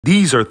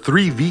These are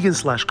 3 vegan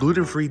 /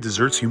 gluten-free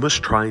desserts you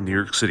must try in New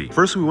York City.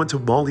 First, we went to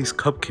Molly's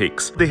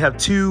Cupcakes. They have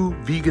 2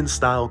 vegan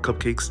style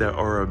cupcakes that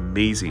are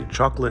amazing,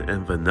 chocolate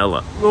and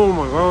vanilla. Oh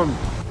my god.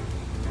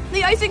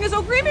 The icing is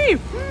so creamy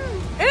and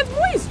it's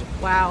moist.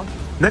 Wow.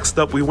 Next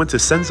up, we went to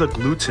Senza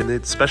Gluten.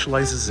 It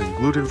specializes in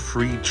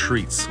gluten-free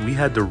treats. We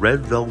had the red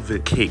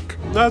velvet cake.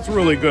 That's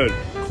really good.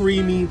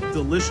 Creamy,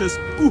 delicious.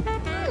 Ooh.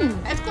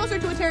 It's closer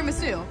to a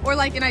tiramisu or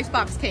like an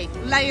icebox cake.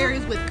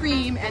 Layers with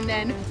cream and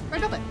then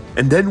red velvet.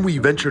 And then we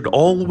ventured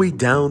all the way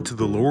down to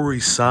the Lower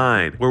East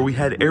Side, where we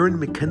had Erin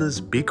McKenna's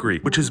Bakery,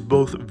 which is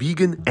both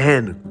vegan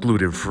and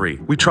gluten-free.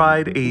 We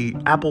tried a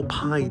apple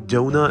pie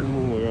donut.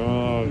 Oh my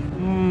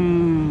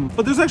god.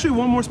 But there's actually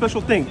one more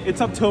special thing.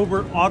 It's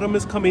October, autumn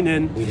is coming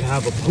in. We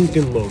have a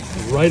pumpkin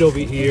loaf right over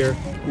here.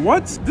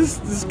 What?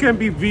 This can't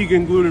be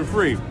vegan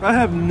gluten-free. I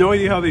have no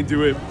idea how they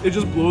do it. It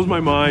just blows my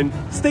mind.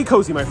 Stay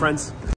cozy, my friends.